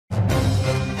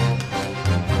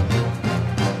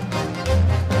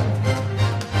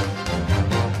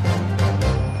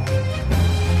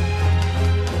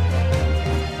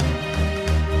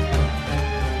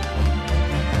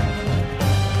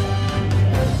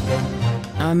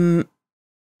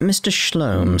Mr.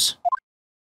 Sholmes.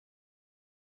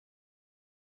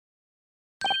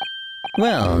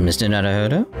 Well, Mr.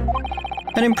 Naruhodo,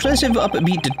 an impressive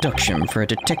upbeat deduction for a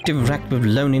detective racked with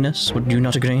loneliness, would you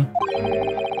not agree?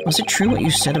 Was it true what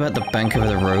you said about the bank over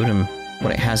the road and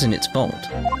what it has in its vault?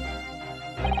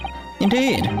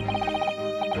 Indeed.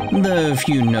 Though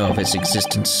few know of its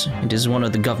existence, it is one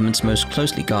of the government's most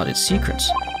closely guarded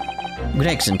secrets.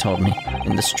 Gregson told me,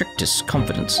 in the strictest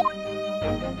confidence.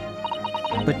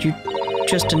 But you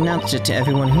just announced it to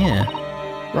everyone here.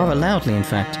 Rather loudly, in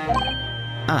fact.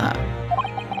 Ah.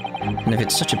 And if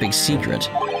it's such a big secret,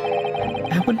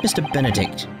 how would Mr.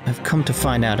 Benedict have come to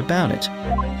find out about it?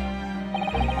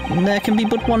 There can be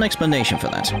but one explanation for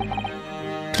that.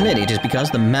 Clearly it is because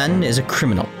the man is a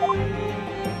criminal.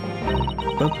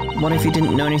 But what if he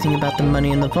didn't know anything about the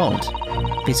money in the vault?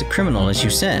 If he's a criminal, as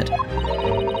you said,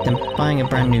 then buying a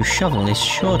brand new shovel is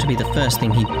sure to be the first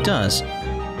thing he does,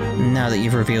 now that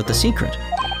you've revealed the secret.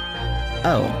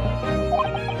 Oh.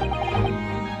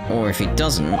 Or if he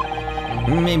doesn't,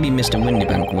 maybe Mr.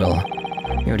 Windybank will.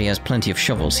 He already has plenty of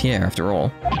shovels here, after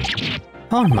all.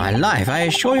 On my life, I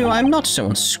assure you I'm not so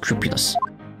unscrupulous.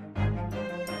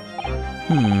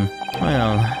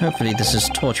 Well, hopefully this has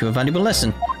taught you a valuable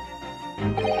lesson.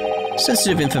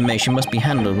 Sensitive information must be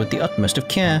handled with the utmost of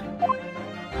care.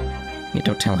 Yet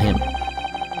don't tell him.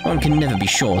 One can never be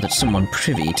sure that someone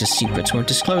privy to secrets won't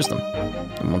disclose them.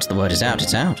 And once the word is out,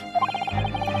 it's out.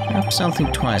 Perhaps I'll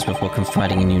think twice before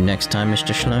confiding in you next time,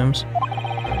 Mr. Sholmes.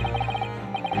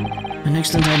 An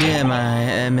excellent idea,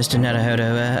 my Mr. Naruhodo.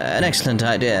 An excellent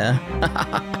idea.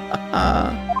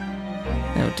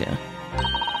 Oh dear.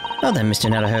 Well then, Mr.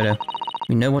 Naruhodo.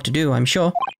 You know what to do, I'm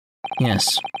sure.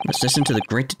 Yes, let's listen to the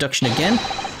great deduction again.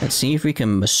 Let's see if we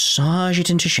can massage it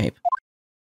into shape.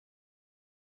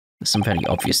 There's some very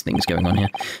obvious things going on here.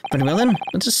 Very well then,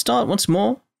 let's just start once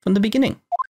more from the beginning.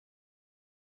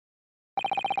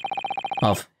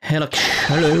 Of Sherlock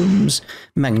Holmes'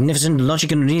 magnificent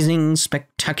logic and reasoning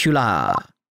spectacular.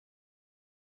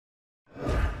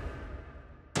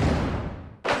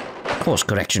 Course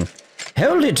correction.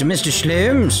 Hold it, Mr.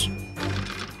 Sholmes!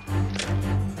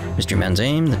 Mystery Man's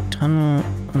aim, the tunnel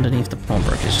underneath the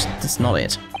pawnbrokers. That's not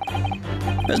it.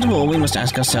 First of all, we must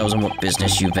ask ourselves on what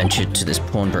business you ventured to this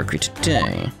pawnbrokery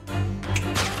today.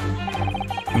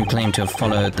 You claim to have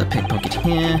followed the pickpocket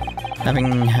here,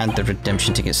 having had the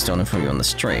redemption ticket stolen from you on the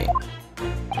street.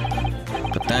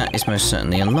 But that is most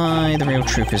certainly a lie. The real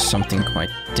truth is something quite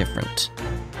different.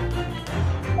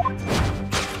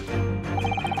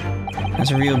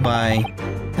 As revealed by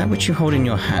that which you hold in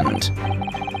your hand.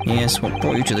 Yes, what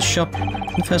brought you to the shop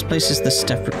in the first place is the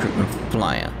staff recruitment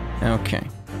flyer. Okay.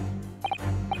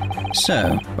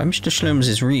 So, by Mr.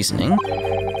 Sholmes' reasoning,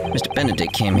 Mr.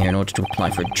 Benedict came here in order to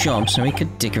apply for a job so he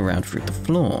could dig around through the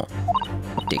floor.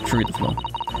 Dig through the floor.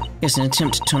 Yes, an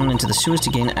attempt to tunnel into the sewers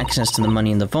to gain access to the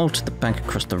money in the vault at the bank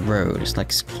across the road. It's like,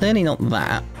 it's clearly not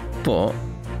that, but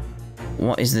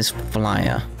what is this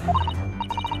flyer?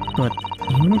 But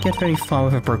he wouldn't get very far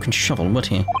with a broken shovel, would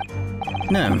he?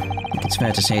 No, I think it's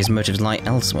fair to say his motives lie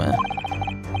elsewhere.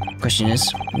 The question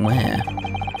is, where?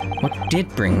 What did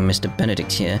bring Mr.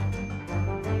 Benedict here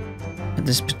at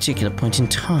this particular point in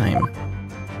time?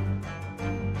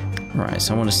 Right,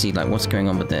 so I want to see, like, what's going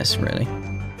on with this, really.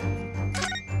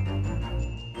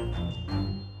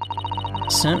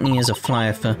 Certainly is a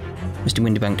flyer for Mr.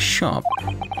 Windybank's shop.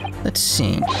 Let's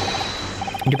see.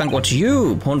 Windybank wants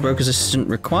you! Pawnbroker's assistant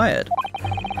required.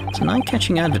 It's an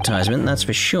eye-catching advertisement, that's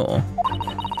for sure.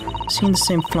 Seen the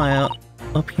same flyer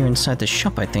up here inside the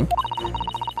shop, I think.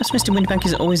 Perhaps Mr. Windybank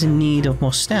is always in need of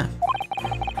more staff.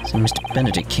 So Mr.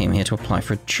 Benedict came here to apply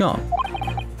for a job.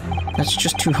 That's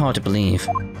just too hard to believe.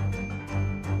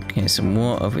 Okay, so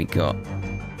what have we got?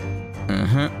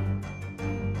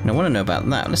 And I want to know about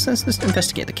that. Let's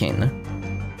investigate the cane, though.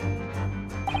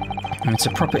 It's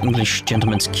a proper English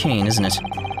gentleman's cane, isn't it?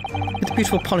 With a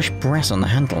beautiful polished brass on the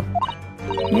handle.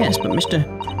 Yes, but Mr.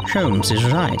 Sholmes is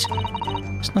right.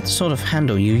 It's not the sort of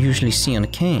handle you usually see on a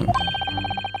cane.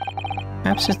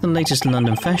 Perhaps it's the latest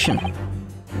London fashion.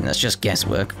 And that's just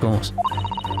guesswork, of course.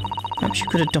 Perhaps you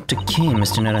could adopt a cane,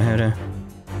 Mr. Naruhodo.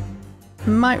 It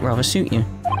might rather suit you.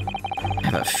 I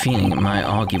have a feeling it might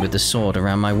argue with the sword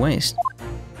around my waist.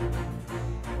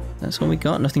 That's all we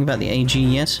got? Nothing about the AG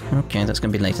yet? Okay, that's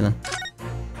gonna be later then.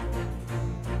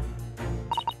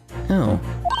 Oh.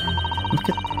 Look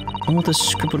at all the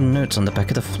scribbled notes on the back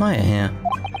of the flyer here.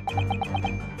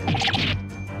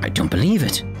 I don't believe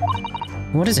it.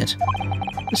 What is it?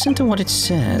 Listen to what it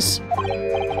says.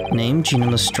 Name, Gina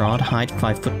Lestrade, height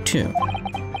 5'2".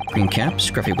 Green cap,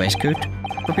 scruffy waistcoat,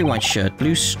 scruffy white shirt,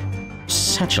 blue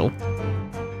satchel,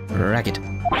 ragged.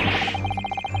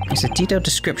 It's a detailed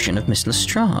description of Miss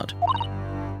Lestrade.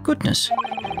 Goodness.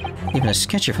 Even a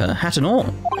sketch of her, hat and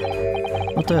all.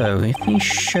 Although, if he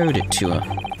showed it to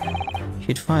her,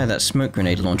 she'd fire that smoke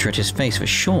grenade launcher at his face for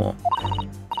sure.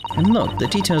 And look, the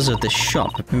details of this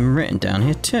shop have been written down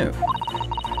here too.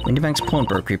 Windybank's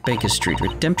Pawnbrokery, Baker Street,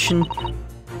 redemption,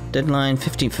 deadline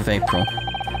 15th of April,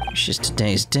 which is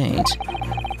today's date.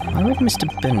 Why would Mr.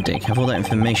 Benedict have all that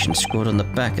information scored on the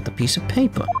back of the piece of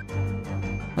paper?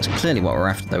 That's clearly what we're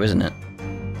after though, isn't it?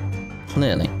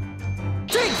 Clearly.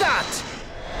 Take that!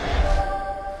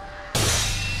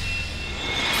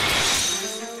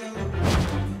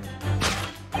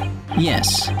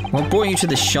 Yes, what brought you to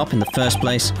this shop in the first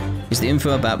place is the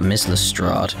info about Miss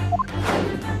Lestrade.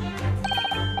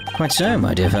 Quite so,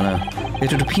 my dear fellow.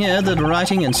 It would appear that the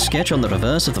writing and sketch on the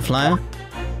reverse of the flyer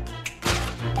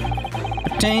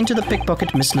pertain to the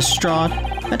pickpocket Miss Lestrade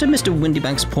and to Mr.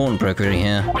 Windybank's pawnbrokery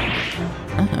here.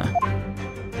 Ah.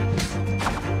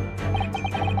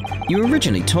 You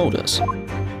originally told us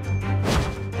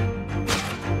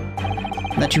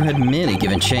that you had merely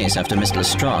given chase after Miss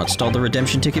Lestrade stole the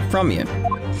redemption ticket from you.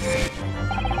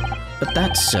 But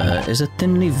that, sir, is a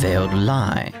thinly veiled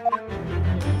lie.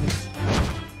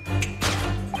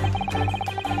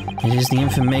 It is the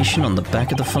information on the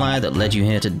back of the flyer that led you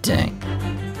here today.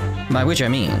 By which I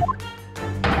mean,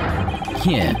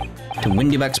 here, to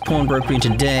Windyback's pawnbrokery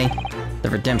today, the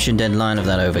redemption deadline of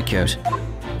that overcoat.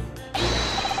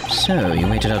 So, you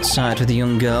waited outside for the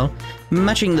young girl,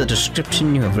 matching the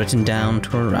description you have written down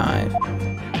to arrive.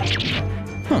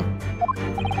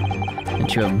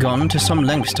 And you have gone to some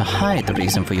lengths to hide the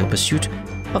reason for your pursuit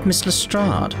of Miss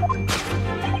Lestrade.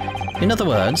 In other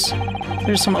words,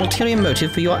 there is some ulterior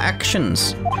motive for your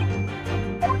actions.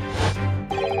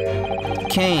 The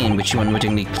cane which you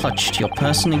unwittingly clutched to your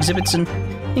person exhibits an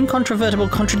incontrovertible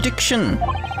contradiction.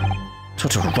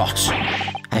 Total rot.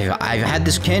 I've had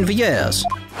this cane for years.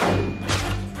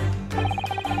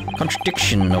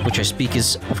 Contradiction of which I speak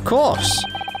is, of course,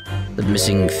 the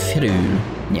missing ferrule.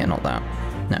 Yeah, not that.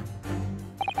 No.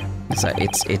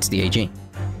 It's the AG.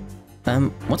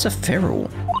 What's a ferrule?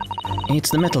 It's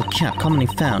the metal cap commonly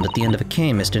found at the end of a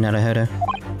cane, Mr. Naruhodo.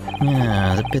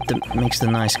 Yeah, the bit that makes the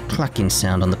nice clacking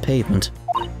sound on the pavement.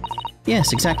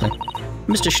 Yes, exactly.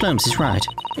 Mr. Sholmes is right.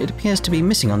 It appears to be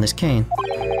missing on this cane.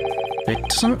 But it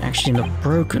doesn't actually look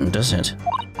broken, does it?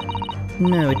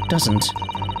 No, it doesn't.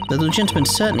 Though the gentleman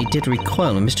certainly did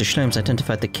recoil when Mr. Sholmes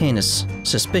identified the cane as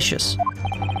suspicious.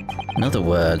 In other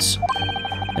words,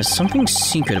 there's something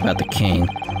secret about the cane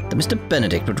that Mr.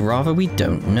 Benedict would rather we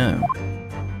don't know.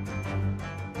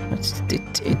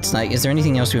 It's like, is there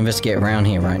anything else to investigate around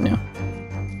here right now?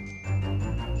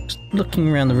 Just looking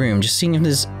around the room, just seeing if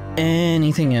there's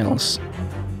anything else.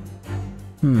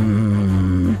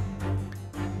 Don't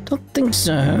think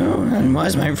so. And why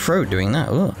is my throat doing that?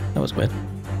 Oh, that was weird.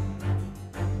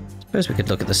 Suppose we could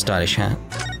look at the stylish hat.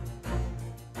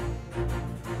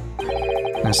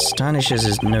 As stylish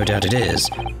as no doubt it is,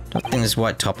 don't think this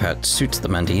white top hat suits the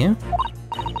man, do you?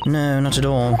 No, not at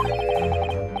all.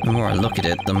 The more I look at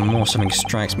it, the more something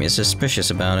strikes me as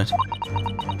suspicious about it.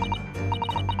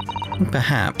 I think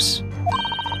perhaps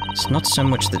it's not so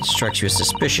much that it strikes you as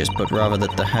suspicious, but rather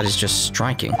that the hat is just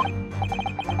striking.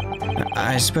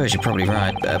 I suppose you're probably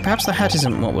right. Perhaps the hat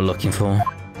isn't what we're looking for.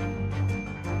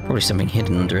 Probably something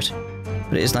hidden under it.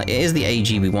 But it is the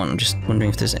AG we want. I'm just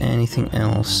wondering if there's anything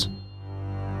else.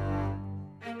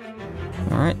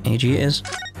 Alright, AG it is.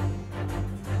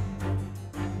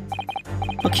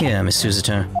 Look here, Miss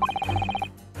Susato.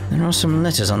 There are some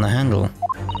letters on the handle.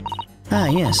 Ah,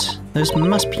 yes. Those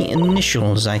must be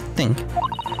initials, I think.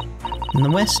 In the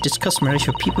West, it's customary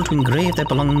for people to engrave their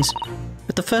belongings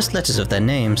with the first letters of their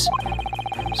names.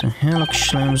 So Herlock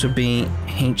Sholmes would be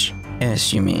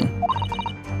HS, you mean?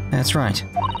 That's right.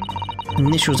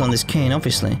 Initials on this cane,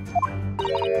 obviously.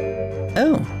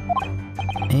 Oh.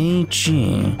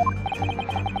 AG.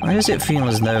 Why does it feel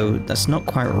as though that's not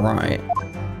quite right?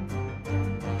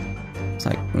 It's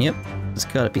like, yep, it's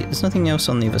gotta be. There's nothing else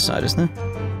on the other side, is there?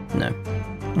 No.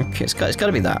 Okay, it's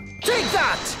gotta be that. Take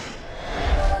that!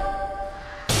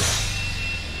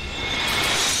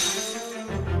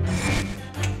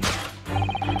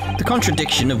 The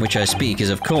contradiction of which I speak is,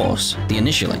 of course, the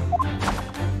initialing.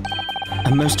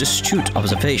 A most astute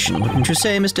observation, wouldn't you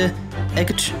say, Mr.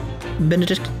 Eggert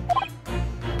Benedict?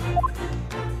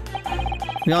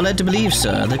 We are led to believe,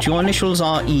 sir, that your initials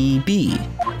are EB.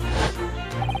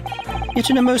 Yet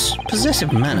in a most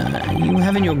possessive manner, you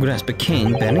have in your grasp a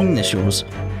cane bearing initials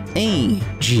AG.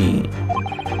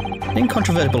 An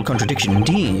incontrovertible contradiction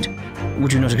indeed.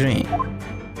 Would you not agree?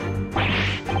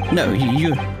 No,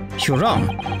 you're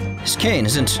wrong. His cane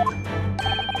isn't...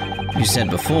 You said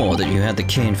before that you had the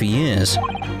cane for years.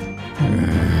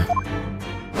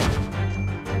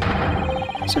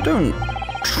 So don't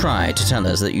try to tell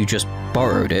us that you just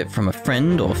borrowed it from a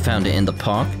friend or found it in the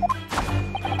park.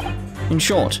 In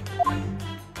short,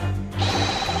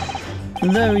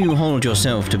 though you hold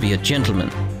yourself to be a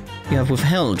gentleman, you have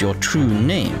withheld your true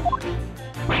name.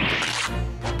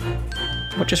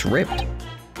 What just ripped?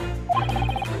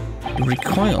 You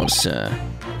recoiled, sir.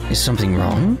 Is something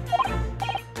wrong?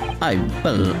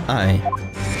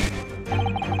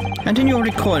 And in your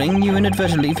recoiling, you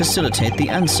inadvertently facilitate the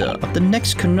answer of the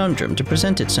next conundrum to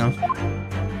present itself.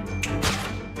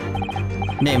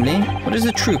 Namely, what is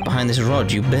the truth behind this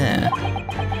rod you bear?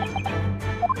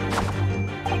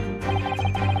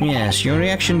 Yes, your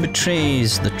reaction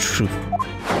betrays the truth.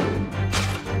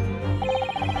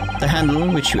 The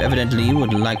handle, which you evidently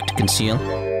would like to conceal,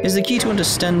 is the key to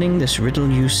understanding this riddle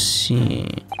you see.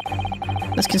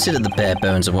 Let's consider the bare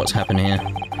bones of what's happened here.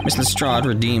 Miss Lestrade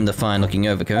redeemed the fine-looking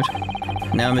overcoat.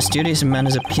 Now a mysterious man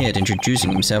has appeared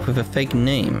introducing himself with a fake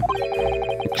name,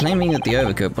 claiming that the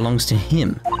overcoat belongs to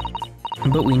him.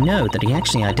 But we know that he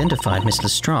actually identified Miss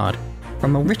Lestrade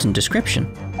from a written description,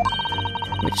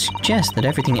 which suggests that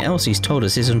everything else he's told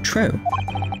us is untrue.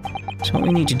 So what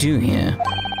we need to do here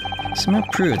is somehow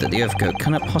prove that the overcoat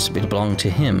cannot possibly belong to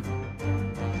him.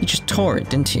 He just tore it,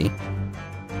 didn't he?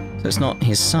 So it's not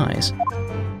his size.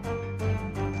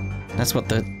 That's what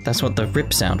the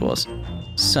rip sound was.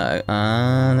 So,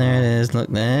 there it is. Look,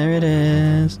 there it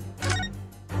is.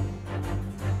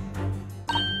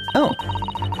 Oh,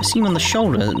 I see him on the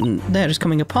shoulder. There, it's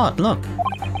coming apart. Look.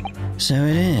 So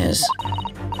it is.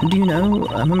 Do you know,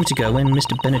 a moment ago when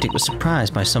Mr. Benedict was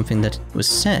surprised by something that was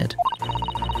said,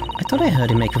 I thought I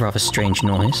heard him make a rather strange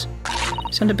noise.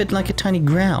 It sounded a bit like a tiny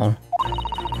growl.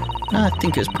 I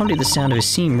think it was probably the sound of his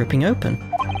seam ripping open.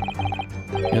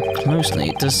 Look closely,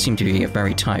 it does seem to be a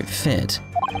very tight fit.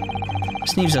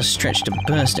 Sleeves are stretched to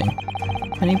bursting,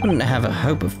 and he wouldn't have a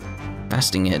hope of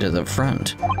fastening it at the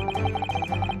front.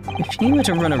 If he were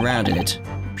to run around in it,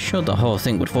 I'm sure the whole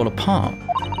thing would fall apart.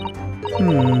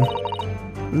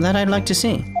 That I'd like to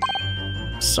see.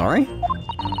 Sorry?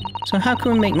 So how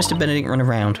can we make Mr. Benedict run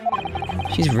around?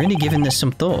 She's really given this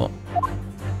some thought.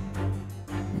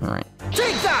 Alright.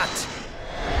 Take that!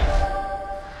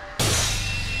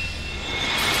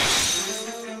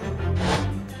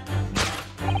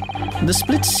 The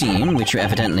split seam, which you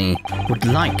evidently would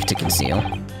like to conceal,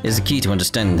 is the key to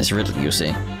understanding this riddle, you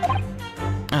see.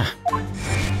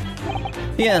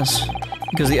 Yes,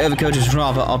 because the overcoat is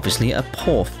rather obviously a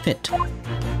poor fit.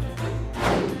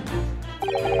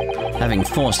 Having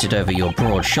forced it over your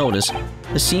broad shoulders,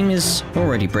 the seam is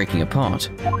already breaking apart.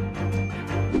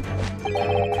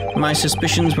 My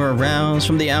suspicions were aroused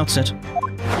from the outset.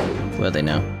 Were they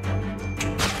now?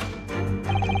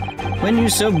 When you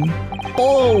so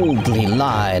boldly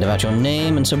lied about your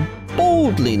name and so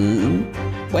boldly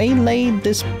waylaid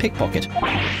this pickpocket.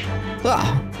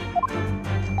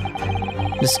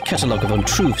 This catalogue of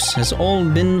untruths has all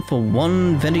been for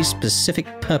one very specific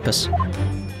purpose.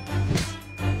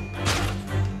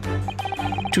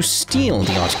 To steal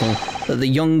the article that the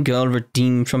young girl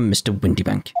redeemed from Mr.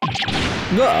 Windybank.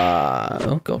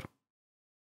 Oh god.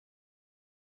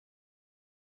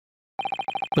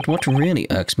 But what really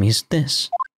irks me is this.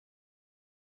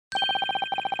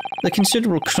 The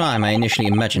considerable crime I initially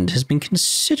imagined has been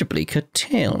considerably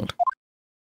curtailed.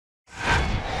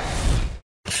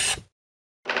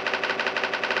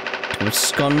 To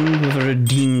abscond with a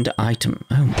redeemed item.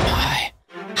 Oh my.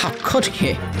 How could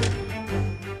he?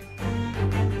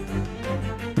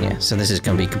 Yeah, so this is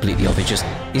going to be completely obvious.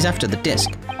 He's after the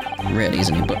disc. Really,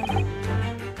 isn't he? But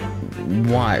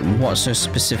why? What's so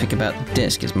specific about the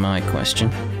disc is my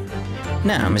question.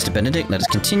 Now, Mr. Benedict, let us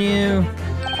continue.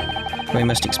 We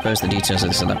must expose the details of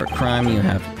this elaborate crime you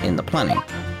have in the planning.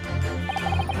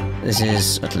 This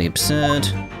is utterly absurd.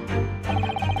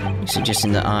 You're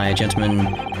suggesting that I, a gentleman,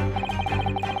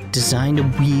 designed a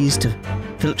wheeze to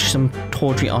filch some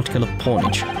tawdry article of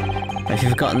pawnage. Have you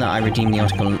forgotten that I redeemed the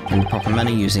article in the proper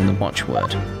manner using the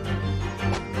watchword?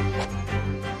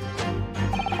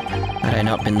 Had I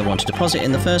not been the one to deposit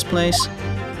in the first place?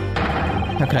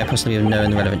 How could I possibly have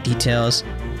known the relevant details?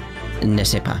 Ne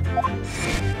sais pas.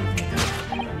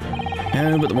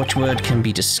 No, but the watchword can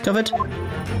be discovered.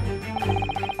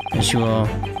 As you are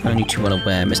only too well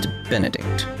aware, Mr.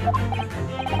 Benedict.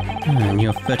 And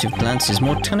your furtive glance is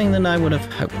more telling than I would have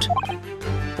hoped.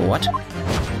 What?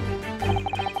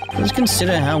 Let's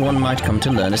consider how one might come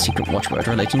to learn a secret watchword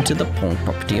relating to the pawned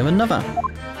property of another.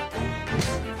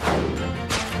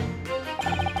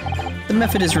 The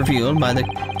method is revealed by the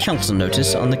council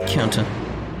notice on the counter,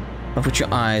 of which your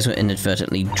eyes were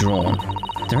inadvertently drawn.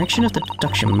 The direction of the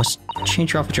deduction must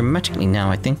change rather dramatically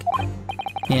now, I think.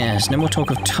 Yes, no more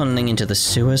talk of tunneling into the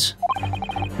sewers.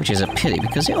 Which is a pity,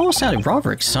 because it all sounded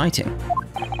rather exciting.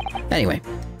 Anyway,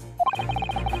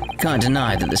 can't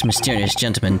deny that this mysterious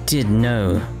gentleman did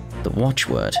know the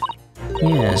watchword.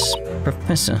 Yes,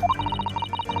 Professor.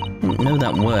 Didn't know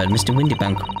that word, Mr.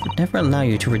 Windybank would never allow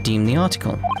you to redeem the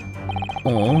article.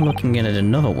 Or, looking at it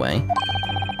another way,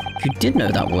 if you did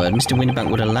know that word, Mr. Windybank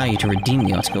would allow you to redeem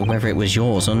the article whether it was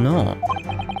yours or not.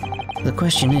 The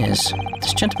question is,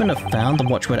 this gentleman have found the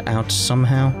watchword out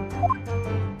somehow?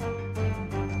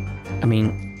 I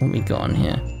mean, what we got on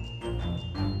here?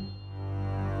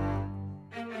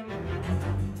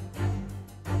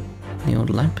 The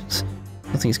old lamp?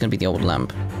 I think it's gonna be the old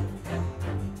lamp.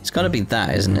 It's gotta be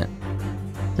that, isn't it?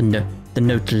 The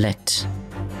notelet.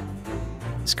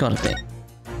 It's gotta be.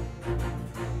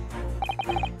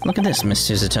 Look at this, Miss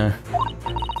Susato.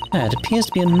 It appears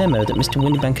to be a memo that Mr.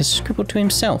 Windybank has scribbled to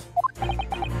himself.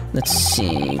 Let's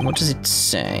see, what does it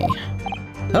say?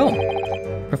 Oh,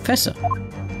 Professor.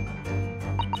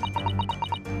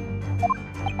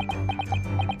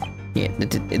 Yeah,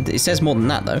 it says more than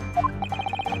that, though.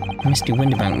 Mr.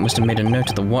 Windybank must have made a note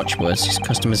of the watchwords his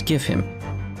customers give him,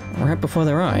 right before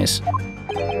their eyes.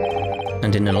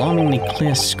 And in alarmingly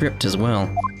clear script as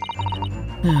well.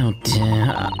 Oh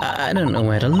dear, I don't know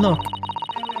where to look.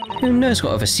 Who knows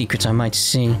what other secrets I might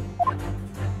see.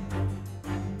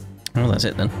 Well, that's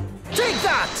it then. Take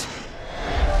that!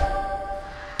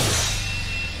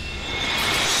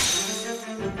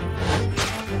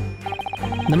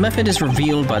 The method is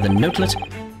revealed by the notelet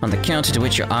on the counter to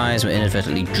which your eyes were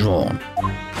inadvertently drawn.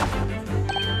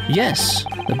 Yes,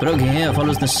 the broker here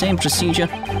follows the same procedure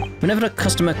whenever a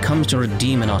customer comes to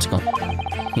redeem an article.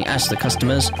 He asks the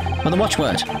customers for the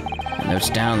watchword and notes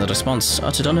down the response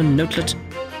uttered on a notelet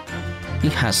he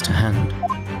has to hand.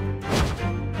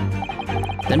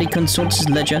 Then he consults his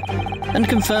ledger and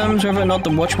confirms whether or not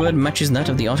the watchword matches that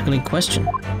of the article in question.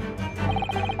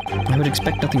 I would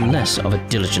expect nothing less of a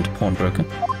diligent pawnbroker.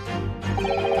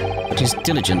 But his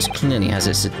diligence clearly has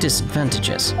its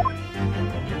disadvantages.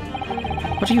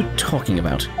 What are you talking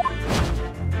about?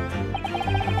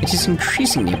 It is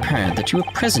increasingly apparent that you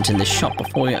were present in this shop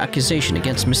before your accusation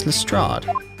against Miss Lestrade.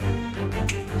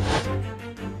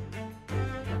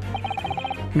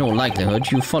 In all likelihood,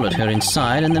 you followed her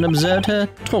inside and then observed her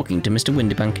talking to Mr.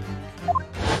 Windybank.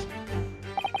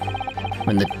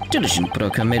 When the diligent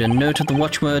broker made a note of the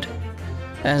watchword,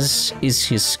 as is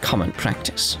his common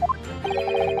practice,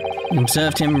 you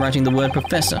observed him writing the word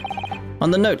Professor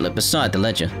on the notelet beside the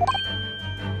ledger.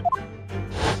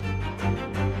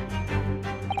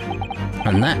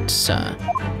 And that, sir,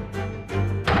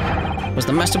 was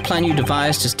the master plan you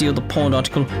devised to steal the pawned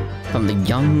article from the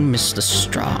young Miss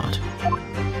Lestrade.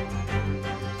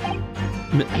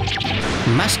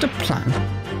 Master plan?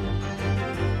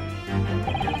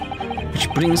 Which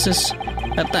brings us,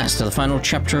 at last, to the final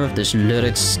chapter of this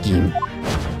lurid scheme.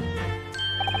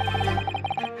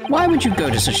 Why would you go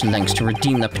to such lengths to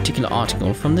redeem that particular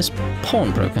article from this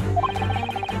pawnbroker?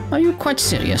 Are you quite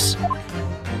serious?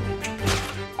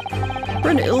 For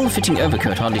an ill-fitting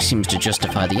overcoat hardly seems to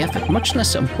justify the effort, much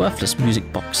less a worthless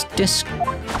music box disc.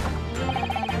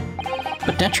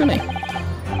 But naturally,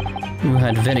 you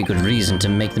had very good reason to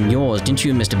make them yours, didn't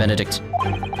you, Mr. Benedict?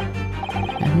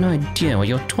 I have no idea what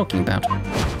you're talking about.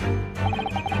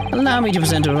 Allow me to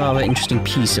present a rather interesting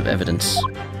piece of evidence.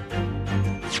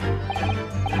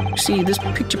 You see, this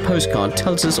picture postcard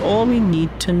tells us all we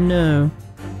need to know.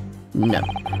 No,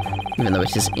 even though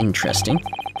it is interesting.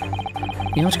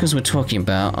 The articles we're talking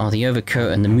about are the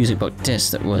overcoat and the music box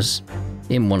disc that was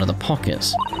in one of the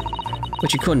pockets,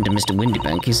 which according to Mr.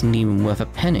 Windybank isn't even worth a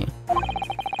penny.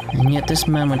 And yet this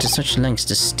man went to such lengths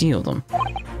to steal them.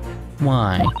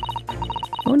 Why?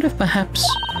 I wonder if perhaps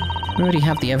we already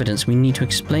have the evidence we need to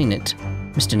explain it,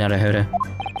 Mr. Naruhodo.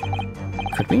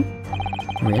 Could we?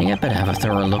 Really, I'd better have a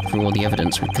thorough look through all the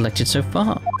evidence we've collected so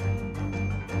far.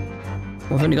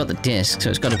 We've only got the disc, so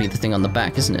it's got to be the thing on the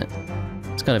back, isn't it?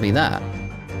 It's got to be that.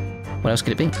 What else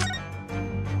could it be?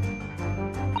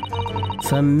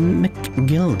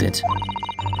 McGilded.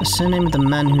 The surname of the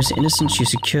man whose innocence you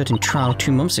secured in trial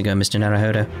 2 months ago, Mr.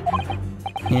 Naruhodo.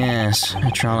 Yes, a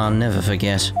trial I'll never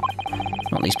forget.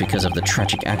 Not least because of the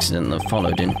tragic accident that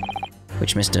followed, in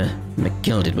which Mr.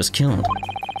 McGilded was killed.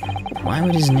 But why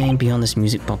would his name be on this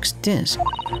music box disc?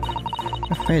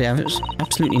 I'm afraid I have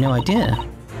absolutely no idea.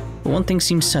 But one thing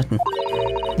seems certain.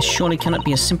 This surely cannot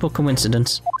be a simple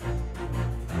coincidence.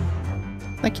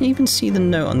 I can even see the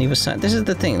note on the other side. This is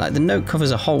the thing, like the note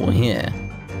covers a hole here.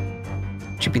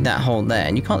 It should be that hole there,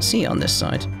 and you can't see it on this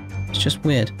side. It's just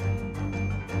weird.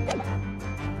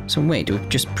 So wait, do we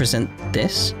just present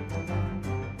this?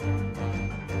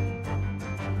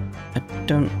 I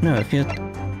don't know. It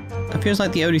feels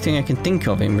like the only thing I can think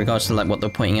of in regards to like what they're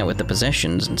pointing out with the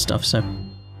possessions and stuff. So, I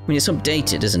mean, it's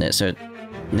updated, isn't it? So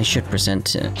they should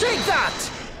present it. Take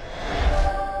that!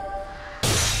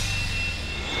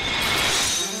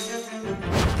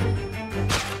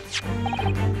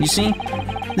 You see,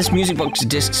 this music box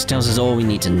disc tells us all we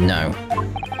need to know.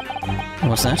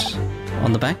 What's that?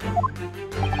 On the back?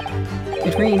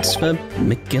 It reads for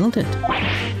McGilded.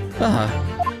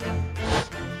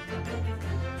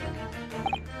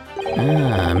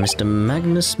 Mr.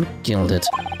 Magnus McGilded.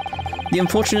 The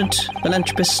unfortunate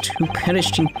philanthropist who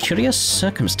perished in curious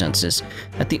circumstances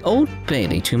at the Old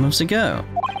Bailey 2 months ago.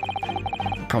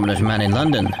 A prominent man in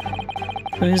London,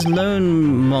 where his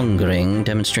lone-mongering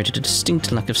demonstrated a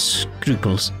distinct lack of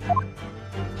scruples.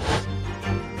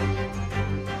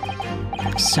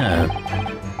 So,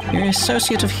 you're an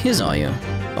associate of his, are you?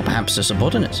 Or perhaps a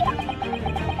subordinate?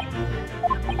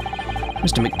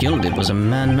 Mr. McGilded was a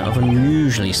man of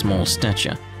unusually small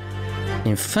stature.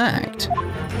 In fact,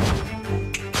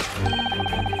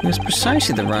 he was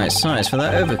precisely the right size for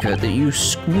that overcoat that you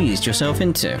squeezed yourself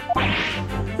into.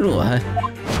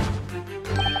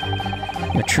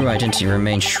 Your true identity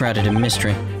remains shrouded in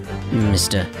mystery,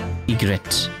 Mr.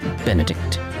 Egret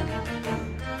Benedict.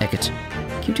 Egget.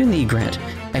 Keep doing the Egret.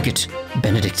 Egget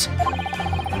Benedict.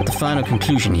 But the final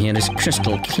conclusion here is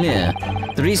crystal clear.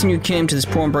 The reason you came to this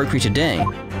pawnbrokery today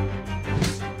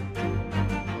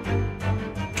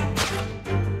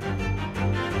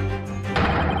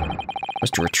was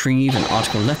to retrieve an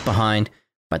article left behind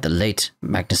by the late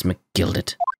Magnus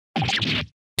McGilded.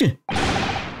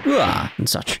 And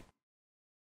such.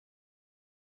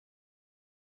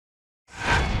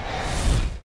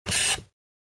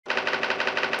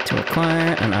 To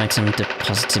acquire an item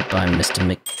deposited by Mr.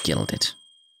 McGilded.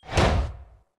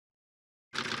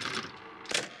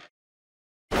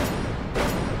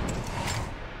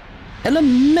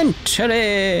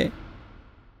 Elementary!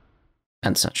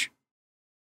 And such.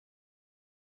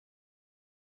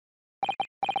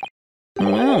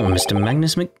 Well, Mr.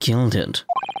 Magnus McGilded.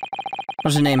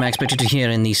 What a name I expected to hear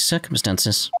in these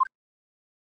circumstances.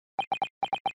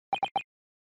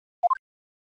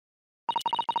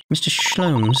 Mr.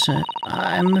 Sholmes,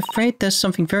 I'm afraid there's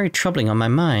something very troubling on my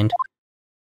mind.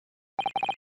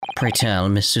 Pray tell,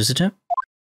 Miss Susato.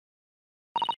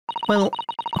 Well,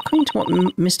 according to what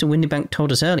Mr. Windybank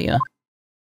told us earlier,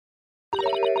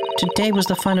 today was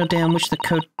the final day on which the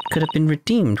code could have been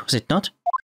redeemed, was it not?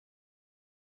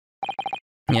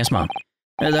 Yes, ma'am.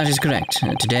 That is correct.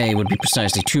 Today would be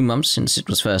precisely 2 months since it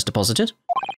was first deposited.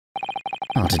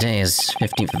 Well, today is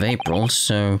 15th of April,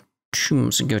 so 2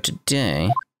 months ago today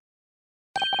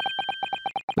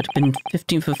would have been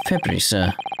 15th of February,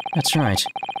 sir. That's right.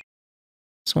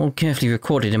 It's all carefully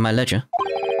recorded in my ledger.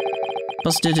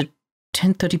 Deposited at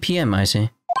 10:30 p.m., I see.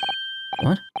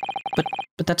 What?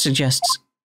 But that suggests...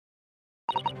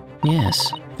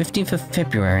 Yes, 15th of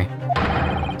February.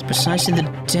 It's precisely the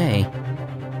day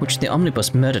which the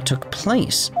omnibus murder took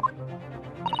place.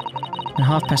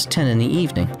 At 10:30 in the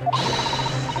evening.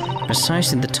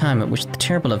 Precisely the time at which the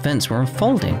terrible events were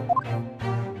unfolding.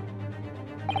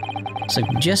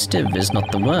 Suggestive is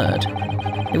not the word.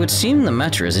 It would seem the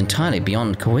matter is entirely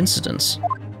beyond coincidence.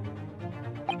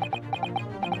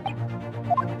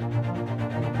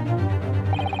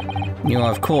 You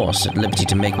are, of course, at liberty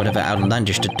to make whatever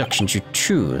outlandish deductions you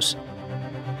choose.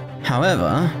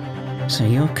 However, so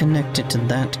you're connected to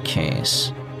that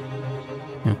case.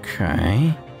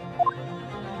 Okay.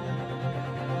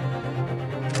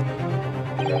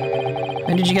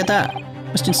 How did you get that?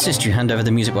 Must insist you hand over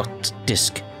the music box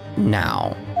disc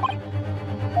now.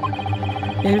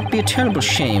 It would be a terrible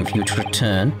shame for you to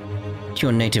return to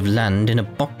your native land in a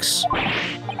box.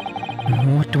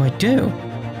 What do I do?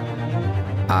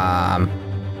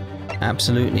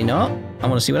 Absolutely not. I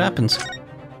want to see what happens.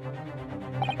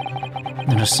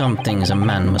 There are some things a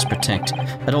man must protect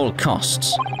at all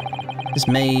costs. This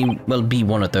may well be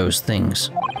one of those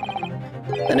things.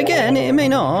 Then again, it may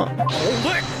not.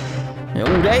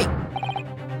 All day.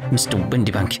 Mr.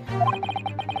 Windybank.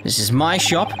 This is my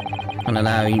shop. I don't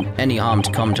allow any harm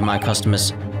to come to my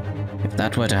customers. If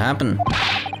that were to happen,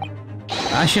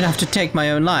 I should have to take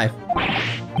my own life.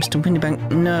 Mr.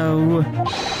 Windybank, no.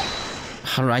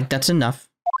 Alright, that's enough.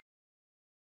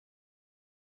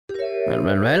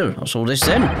 Well, what's all this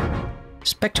then?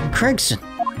 Inspector Gregson.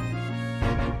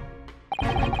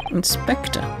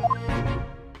 Inspector?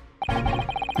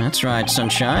 That's right,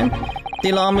 Sunshine. The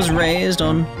alarm was raised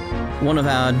on one of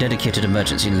our dedicated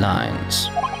emergency lines.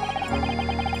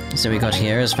 So we got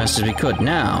here as fast as we could.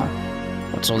 Now,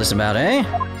 what's all this about, eh?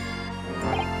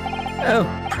 Oh,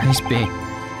 praise be.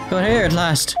 Got here at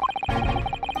last.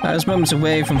 I was moments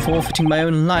away from forfeiting my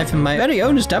own life in my very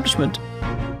own establishment.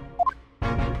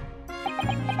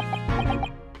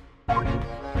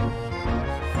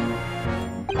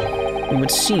 It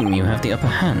would seem you have the upper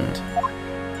hand.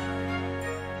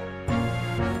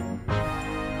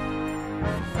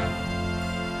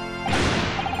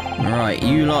 Right,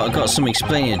 you lot have got some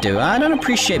explaining to do. I don't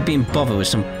appreciate being bothered with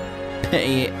some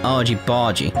petty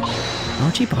argy-bargy.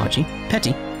 Argy-bargy?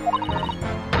 Petty?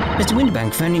 Mr.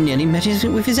 Windybank finally nearly met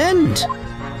with his end.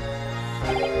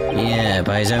 Yeah,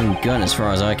 by his own gun as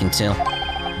far as I can tell.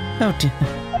 Oh dear.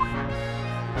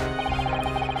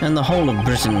 And the whole of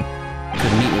Britain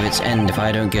could meet with its end if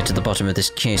I don't get to the bottom of this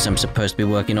case I'm supposed to be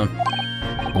working on.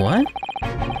 What?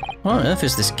 What on earth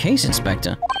is this case,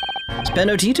 Inspector? Spare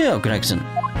no detail, Gregson.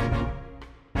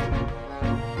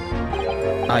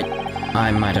 I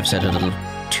might have said a little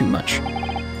too much.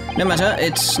 No matter,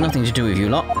 it's nothing to do with you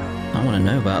lot. I want to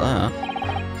know about that.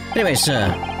 Anyway, sir,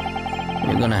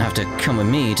 you're gonna have to come with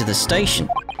me to the station.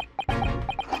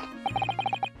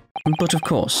 But of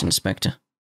course, Inspector.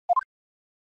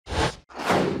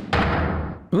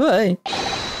 Away!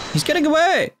 He's getting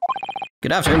away!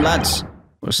 Get after him, lads.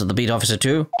 Was the beat officer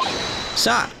too?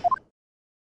 Sir!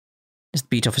 Is the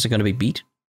beat officer gonna be beat?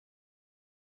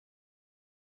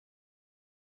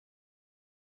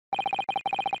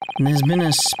 There's been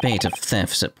a spate of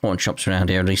thefts at pawn shops around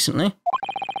here recently.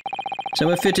 So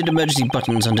we've fitted emergency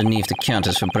buttons underneath the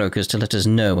counters for brokers to let us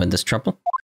know when there's trouble.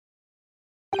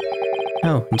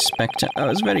 Oh, Inspector, I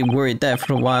was very worried there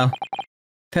for a while.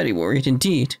 Very worried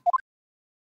indeed.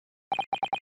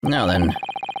 Now then,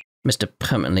 Mr.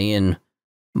 Permanently in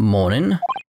mourning.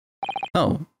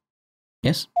 Oh,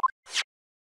 yes?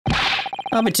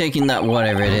 I'll be taking that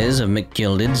whatever it is of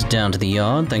McGilded's down to the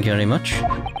yard, thank you very much.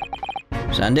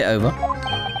 Send it over.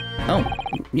 Oh,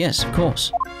 yes, of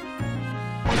course.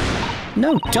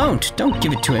 No, don't. Don't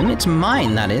give it to him. It's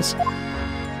mine, that is.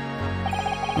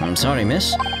 I'm sorry,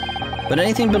 miss. But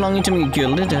anything belonging to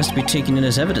McGilded has to be taken in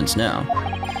as evidence now.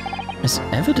 As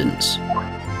evidence?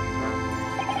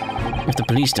 If the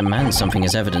police demand something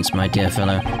as evidence, my dear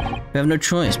fellow, we have no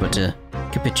choice but to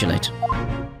capitulate.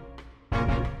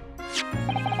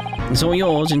 It's all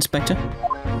yours, Inspector.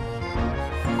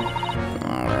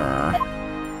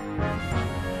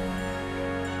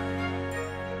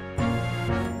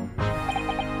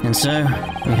 And so,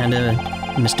 we handed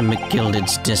Mr.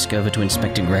 McGilded's disc over to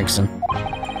Inspector Gregson,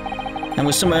 and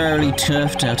was summarily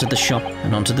turfed out of the shop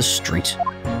and onto the street.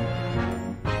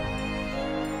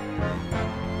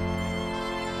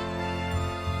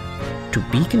 To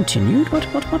be continued? What?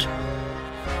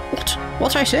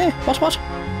 What I say? What?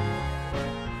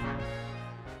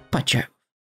 By Jove.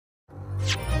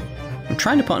 I'm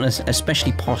trying to put on a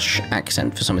especially posh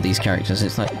accent for some of these characters.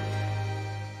 It's like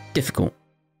difficult.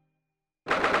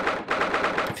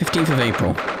 15th of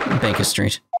April, Baker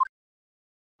Street.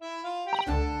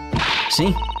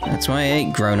 See? That's why I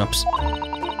hate grown-ups.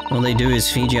 All they do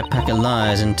is feed you a pack of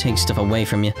lies and take stuff away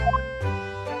from you.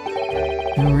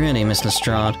 Really, Miss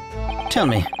Lestrade? Tell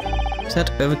me, is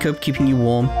that overcoat keeping you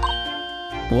warm?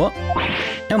 What?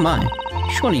 Oh my,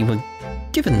 surely you were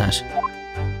given that.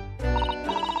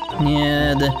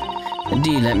 Yeah, the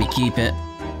D let me keep it,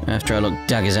 after I looked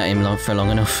daggers at him for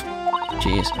long enough.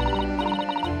 Jeez.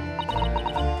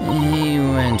 He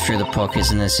went through the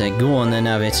pockets and then said, go on then,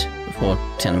 have it, before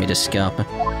telling me to scarper.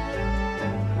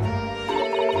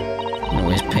 It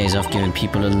always pays off giving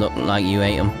people a look like you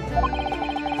ate them.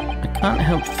 I can't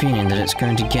help feeling that it's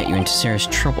going to get you into serious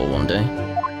trouble one day.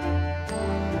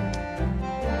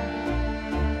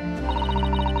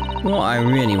 What I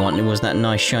really wanted was that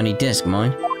nice shiny disc,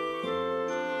 mine.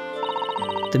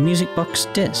 The music box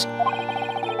disc.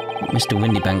 Mr.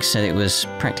 Windybank said it was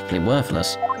practically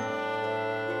worthless.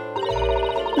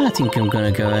 I think I'm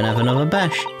gonna go and have another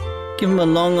bash. Give him a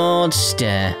long, hard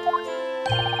stare.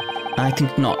 I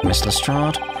think not, Miss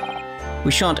Lestrade.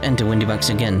 We shan't enter Windybank's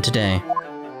again today.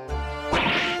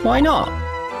 Why not?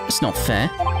 It's not fair.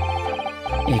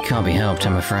 It can't be helped,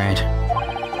 I'm afraid.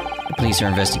 The police are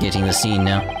investigating the scene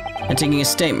now, and taking a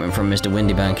statement from Mr.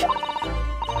 Windybank.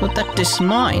 But that disc's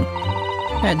mine.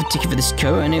 I had the ticket for this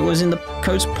coat, and it was in the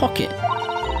coat's pocket.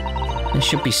 There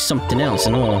should be something else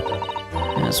and all.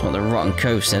 That's what the rotten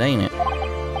cove said, ain't it?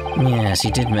 Yes,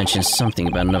 he did mention something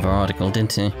about another article,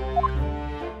 didn't he?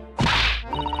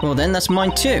 Well then, that's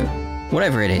mine too.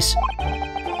 Whatever it is.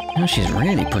 Now she's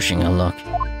really pushing her luck.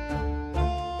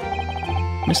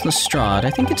 Miss Lestrade, I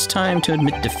think it's time to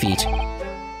admit defeat.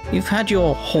 You've had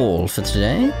your haul for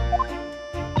today.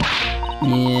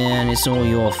 Yeah, and it's all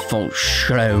your fault,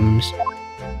 Sholmes.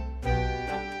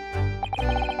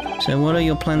 So what are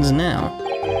your plans now?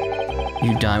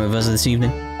 You dine with us this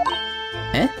evening?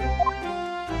 Eh?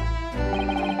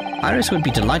 Iris would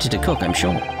be delighted to cook, I'm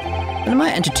sure. And I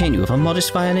might entertain you with a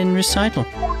modest violin recital.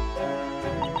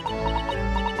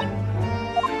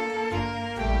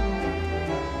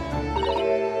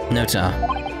 Notar.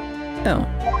 Oh.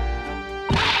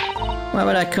 Why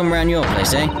would I come round your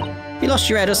place, eh? You lost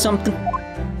your head or something?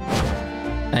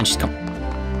 And she's gone.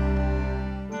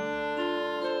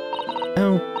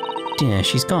 Oh dear,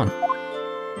 she's gone.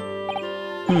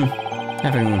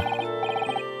 Having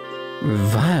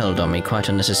reviled on me quite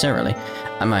unnecessarily,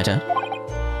 I might add.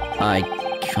 I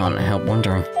can't help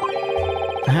wondering.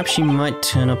 Perhaps she might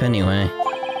turn up anyway.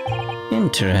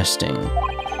 Interesting.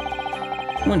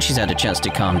 Once she's had a chance to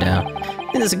calm down,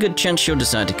 then there's a good chance she'll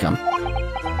decide to come.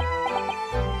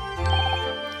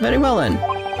 Very well then.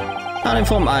 I'll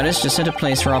inform Iris to set a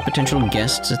place for our potential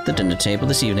guests at the dinner table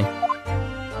this evening.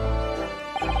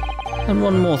 And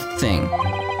one more thing.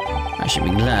 I should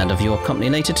be glad of your company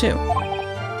later too.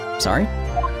 Sorry?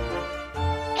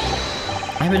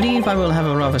 I believe I will have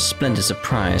a rather splendid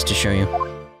surprise to show you.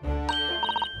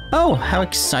 Oh, how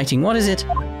exciting. What is it?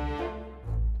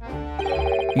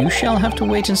 You shall have to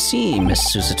wait and see,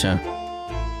 Miss Susato.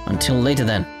 Until later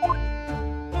then.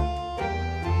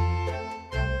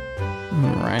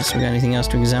 Alright, so we got anything else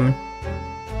to examine?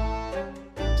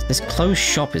 This closed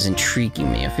shop is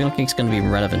intriguing me. I feel like it's going to be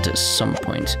relevant at some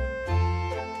point.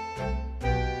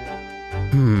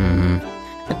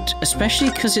 Especially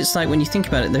because it's like, when you think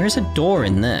about it, there is a door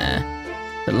in there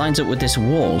that lines up with this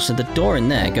wall, so the door in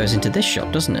there goes into this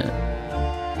shop, doesn't it?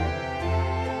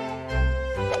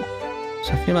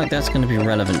 So I feel like that's going to be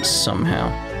relevant somehow.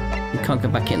 You can't go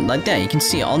back in. Like there, you can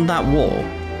see it on that wall.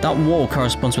 That wall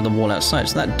corresponds with the wall outside,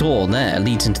 so that door there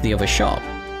leads into the other shop.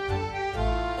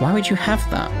 Why would you have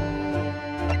that?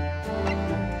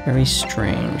 Very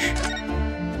strange.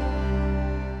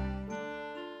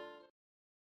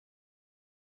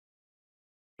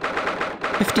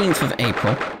 15th of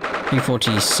April,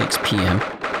 3:46 p.m.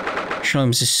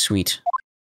 Sholmes' suite.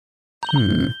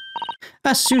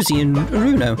 Ah, Susie and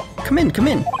Runo. Come in, come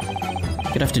in.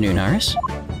 Good afternoon, Iris.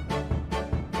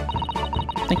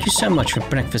 Thank you so much for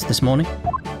breakfast this morning.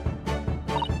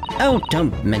 Oh,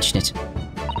 don't mention it.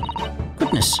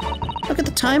 Goodness, look at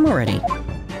the time already.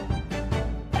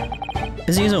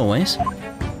 Busy as always?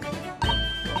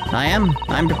 I am.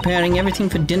 I'm preparing everything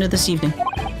for dinner this evening.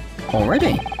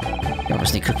 Already? You're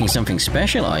obviously cooking something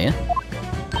special, are you?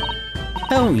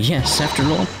 Oh, yes, after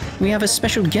all, we have a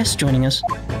special guest joining us.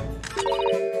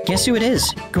 Guess who it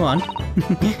is? Go on.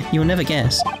 You'll never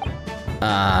guess.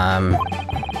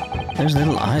 Those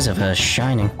little eyes of hers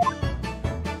shining.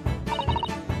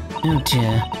 Oh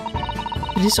dear.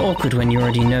 It is awkward when you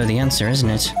already know the answer, isn't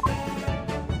it?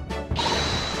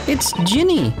 It's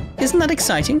Ginny! Isn't that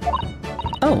exciting?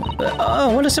 Oh,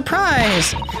 what a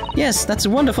surprise! Yes, that's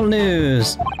wonderful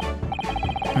news!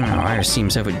 Iris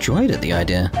seems overjoyed at the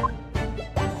idea.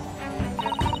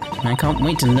 I can't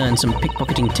wait to learn some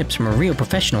pickpocketing tips from a real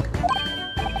professional.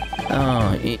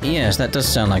 Oh, yes, that does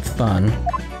sound like fun.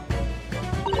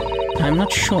 I'm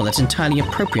not sure that's entirely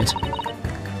appropriate.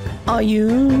 Are you,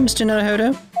 Mr.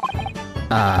 Naruhodo?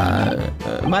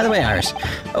 By the way, Iris,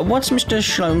 what's Mr.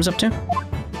 Sholmes up to?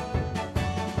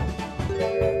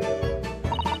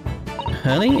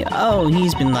 Hurley? Oh,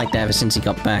 he's been like that ever since he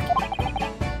got back.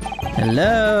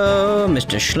 Hello,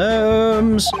 Mr.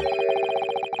 Sholmes.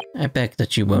 I beg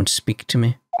that you won't speak to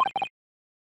me.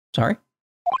 Sorry?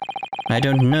 I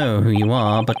don't know who you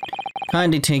are, but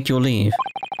kindly take your leave.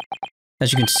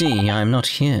 As you can see, I'm not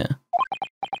here.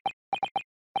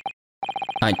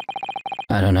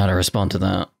 I don't know how to respond to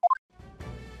that.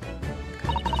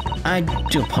 I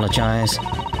do apologize.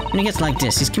 When he gets like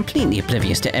this, he's completely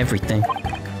oblivious to everything.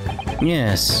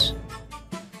 Yes.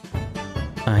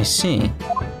 I see.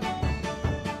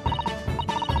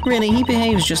 Really, he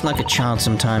behaves just like a child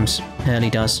sometimes. Hurley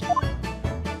does.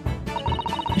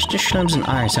 Mr. Sholmes and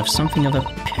Iris have something of a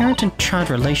parent and child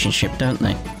relationship, don't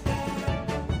they?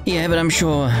 Yeah, but I'm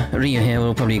sure Ryu here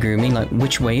will probably agree with me, like,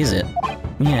 which way is it?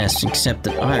 Yes, except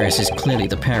that Iris is clearly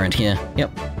the parent here.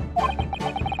 Yep.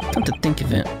 Come to think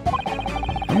of it,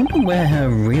 I wonder where her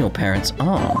real parents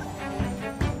are.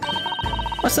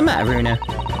 What's the matter, Runo?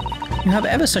 You have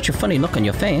ever such a funny look on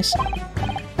your face.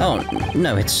 Oh,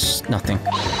 no, it's nothing.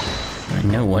 I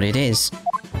know what it is.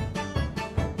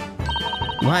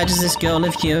 Why does this girl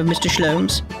live here, Mr.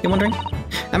 Sholmes? You're wondering?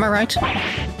 Am I right?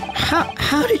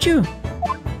 How did you?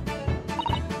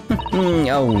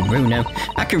 Oh, Bruno,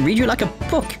 I can read you like a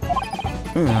book.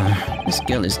 This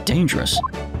girl is dangerous.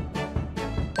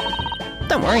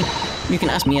 Don't worry, you can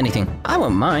ask me anything. I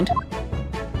won't mind.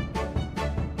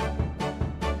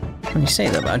 When you say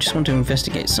that, but I just want to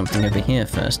investigate something over here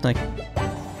first. Like,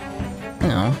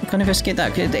 no, I can't investigate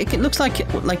that. It looks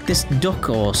like this duck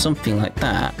or something like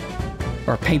that,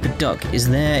 or a paper duck, is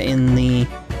there in the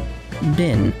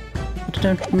bin. I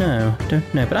don't know.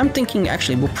 But I'm thinking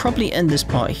actually we'll probably end this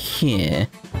part here.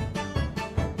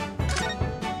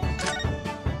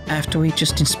 After we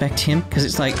just inspect him, because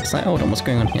it's like, hold on, what's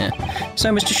going on here?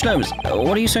 So, Mr. Sholmes,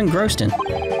 what are you so engrossed in?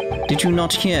 Did you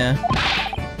not hear?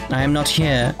 I am not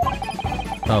here.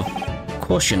 Of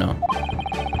course you're not.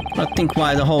 I think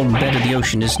why the whole bed of the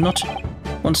ocean is not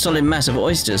one solid mass of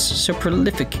oysters, so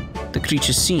prolific the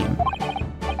creatures seem.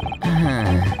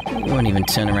 He won't even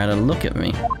turn around and look at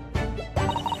me.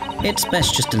 It's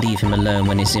best just to leave him alone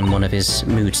when he's in one of his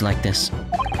moods like this.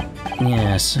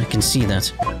 Yes, I can see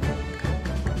that.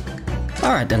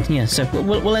 Alright then, yeah, so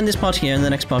we'll end this part here, and the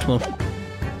next part we'll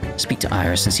speak to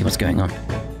Iris and see what's going on.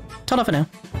 Ta-da for now.